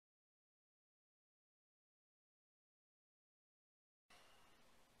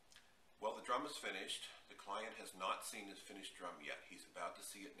the drum is finished. The client has not seen his finished drum yet. He's about to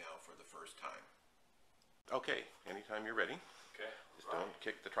see it now for the first time. Okay, anytime you're ready. Okay. Just don't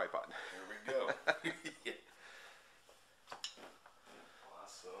kick the tripod. Here we go. Yeah.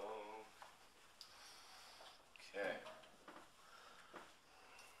 Awesome. Okay.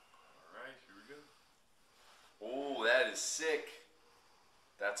 Alright, here we go. Oh, that is sick.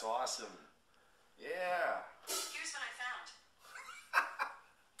 That's awesome. Yeah. Here's what I found.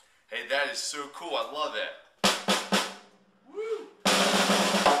 Hey, that is so cool. I love that. Woo!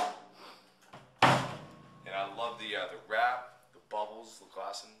 And I love the wrap, the bubbles, the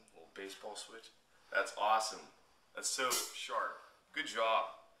glassing, little baseball switch. That's awesome. That's so sharp. Good job.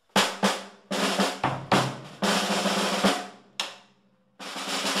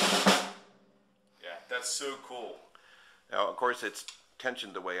 Yeah, that's so cool. Now, of course, it's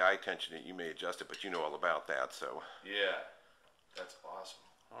tensioned the way I tension it. You may adjust it, but you know all about that, so. Yeah, that's awesome.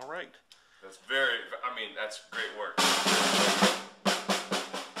 All right. That's that's great work.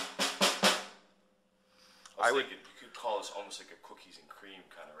 I was thinking you could call this almost like a cookies and cream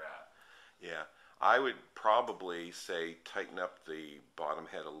kind of wrap. Yeah. I would probably say tighten up the bottom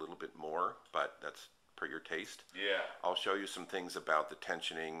head a little bit more, but that's per your taste. Yeah. I'll show you some things about the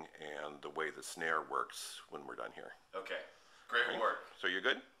tensioning and the way the snare works when we're done here. Okay. Great work. So you're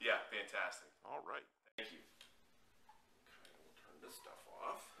good? Yeah, fantastic. All right. Thank you. Okay, we'll turn this stuff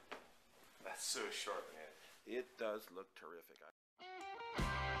off. That's so sharp, man. It does look terrific.